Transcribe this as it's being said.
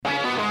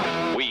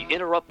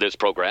interrupt this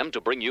program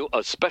to bring you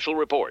a special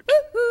report.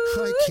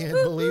 I can't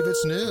believe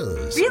it's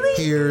news.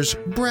 Really? Here's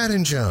Brad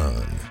and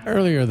John.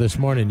 Earlier this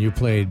morning, you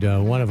played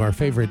one of our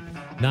favorite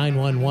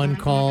 911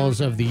 calls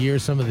of the year,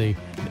 some of the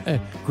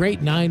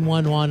great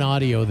 911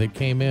 audio that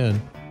came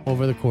in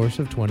over the course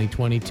of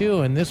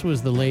 2022. And this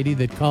was the lady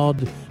that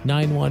called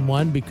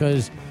 911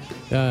 because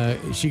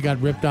she got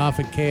ripped off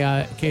at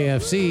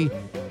KFC.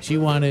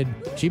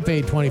 She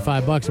paid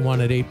 $25 and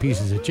wanted 8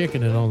 pieces of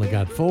chicken and only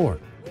got 4.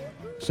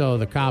 So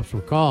the cops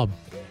were called.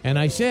 And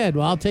I said,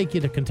 well, I'll take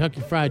you to Kentucky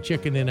Fried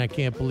Chicken, and I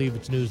can't believe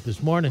it's news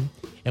this morning.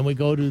 And we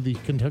go to the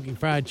Kentucky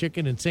Fried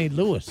Chicken in St.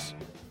 Louis,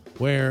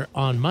 where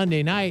on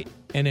Monday night,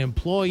 an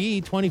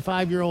employee,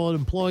 25-year-old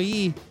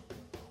employee,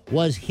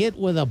 was hit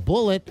with a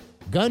bullet,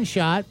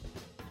 gunshot,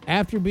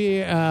 after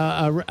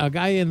a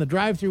guy in the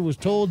drive-thru was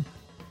told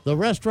the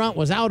restaurant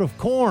was out of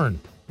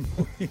corn.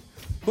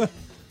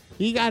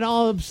 He got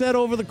all upset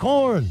over the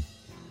corn.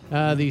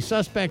 The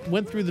suspect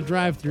went through the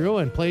drive-thru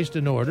and placed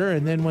an order,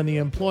 and then when the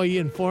employee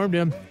informed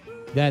him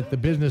that the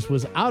business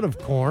was out of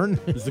corn...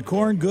 Is the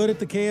corn good at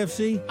the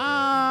KFC?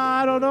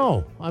 I don't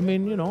know. I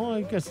mean,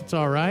 I guess it's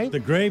all right. The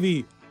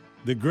gravy,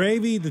 the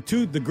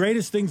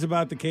greatest things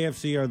about the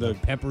KFC are the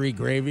peppery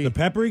gravy. The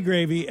peppery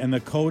gravy and the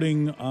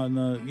coating on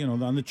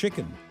the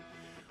chicken.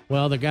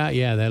 Well, the guy,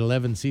 that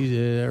 11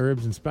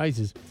 herbs and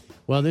spices.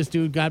 Well, this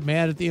dude got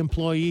mad at the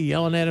employee,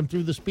 yelling at him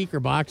through the speaker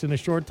box, and a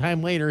short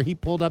time later, he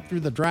pulled up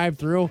through the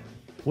drive-thru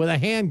with a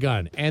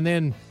handgun. And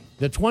then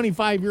the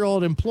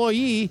 25-year-old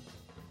employee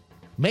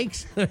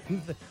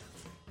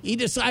he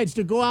decides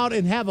to go out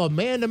and have a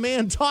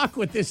man-to-man talk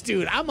with this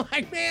dude. I'm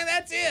like, man,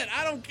 that's it.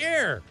 I don't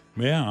care.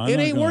 Yeah, it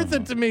ain't worth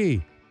it to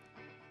me.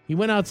 He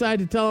went outside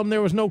to tell him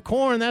there was no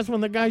corn. That's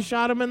when the guy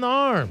shot him in the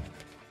arm.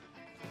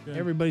 Okay.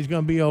 Everybody's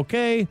going to be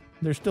okay.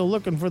 They're still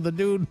looking for the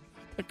dude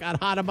that got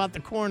hot about the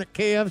corn at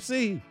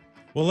KFC.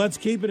 Well, let's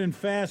keep it in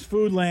fast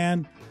food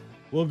land.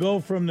 We'll go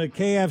from the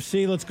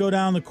KFC. Let's go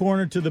down the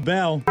corner to the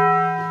Bell,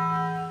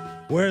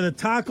 where the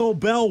Taco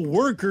Bell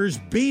workers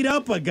beat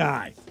up a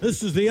guy.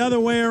 This is the other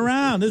way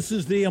around. This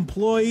is the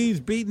employees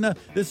beating up.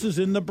 This is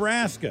in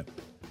Nebraska.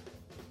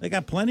 They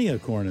got plenty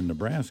of corn in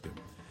Nebraska.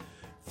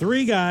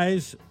 3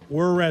 guys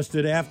were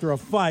arrested after a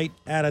fight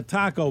at a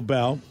Taco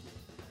Bell.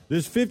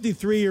 This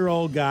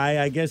 53-year-old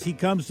guy, I guess he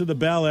comes to the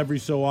Bell every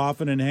so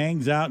often and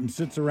hangs out and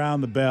sits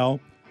around the Bell.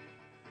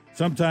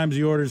 Sometimes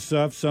he orders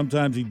stuff,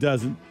 sometimes he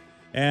doesn't.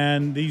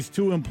 And these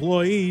 2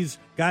 employees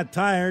got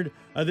tired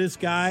of this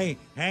guy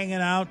hanging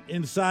out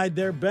inside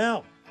their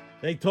Bell.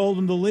 They told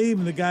him to leave,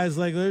 and the guy's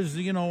like,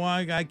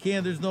 I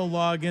can't, there's no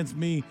law against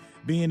me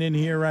being in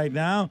here right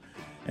now.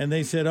 And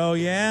they said, oh,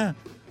 yeah?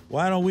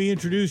 Why don't we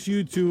introduce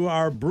you to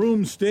our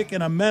broomstick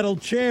and a metal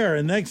chair?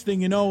 And next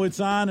thing you know, it's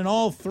on, and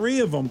all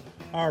 3 of them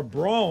are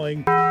brawling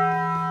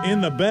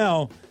in the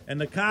Bell, and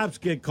the cops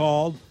get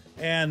called,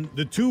 and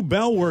the 2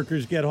 Bell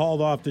workers get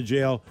hauled off to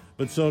jail,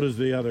 but so does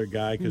the other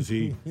guy because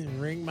he...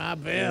 Ring my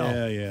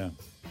bell. Yeah.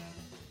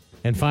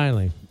 And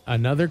finally,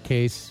 another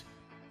case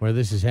where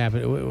this has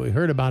happened. We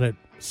heard about it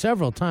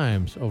several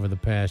times over the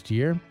past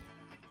year.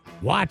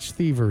 Watch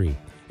thievery.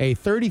 A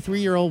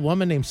 33-year-old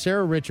woman named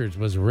Sarah Richards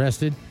was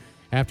arrested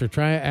after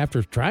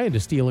trying to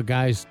steal a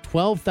guy's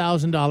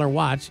 $12,000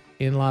 watch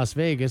in Las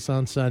Vegas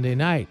on Sunday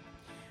night.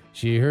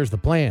 Here's the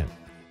plan.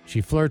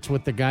 She flirts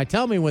with the guy.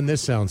 Tell me when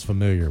this sounds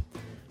familiar.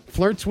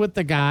 Flirts with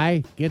the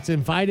guy, gets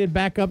invited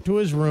back up to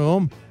his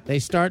room. They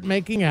start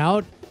making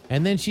out,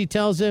 and then she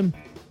tells him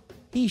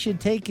he should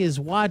take his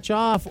watch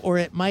off or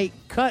it might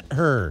cut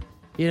her.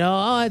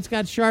 It's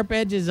got sharp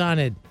edges on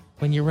it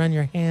when you run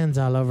your hands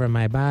all over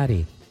my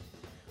body.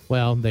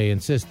 Well, they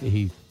insist that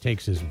he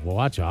takes his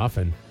watch off,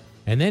 and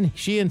then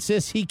she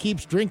insists he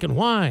keeps drinking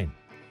wine.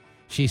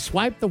 She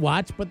swiped the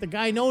watch, but the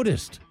guy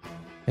noticed.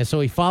 And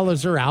so he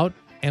follows her out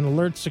and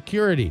alerts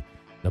security.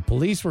 The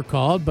police were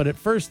called, but at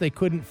first they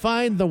couldn't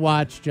find the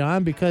watch,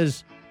 John,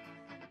 because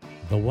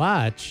the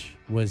watch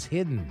was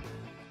hidden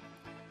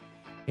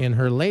in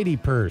her lady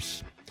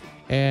purse.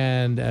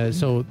 And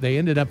so they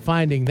ended up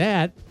finding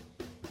that,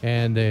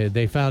 and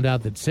they found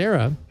out that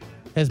Sarah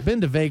has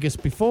been to Vegas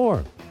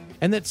before,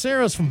 and that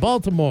Sarah's from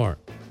Baltimore.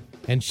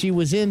 And she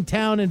was in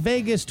town in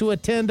Vegas to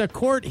attend a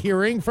court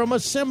hearing from a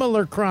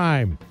similar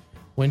crime.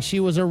 When she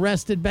was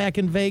arrested back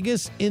in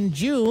Vegas in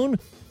June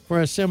for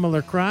a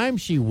similar crime,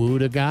 she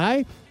wooed a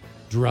guy,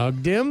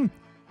 drugged him,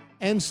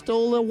 and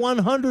stole a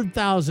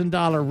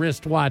 $100,000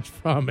 wristwatch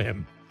from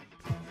him.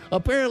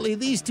 Apparently,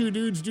 these 2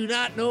 dudes do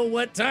not know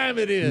what time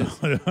it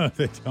is. No,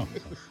 they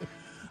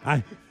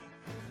don't.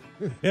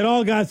 It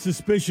all got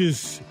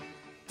suspicious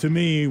to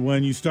me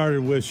when you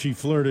started with she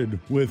flirted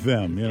with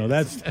them.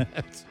 That's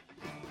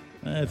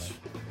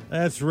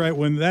right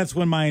that's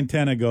when my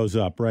antenna goes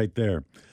up right there.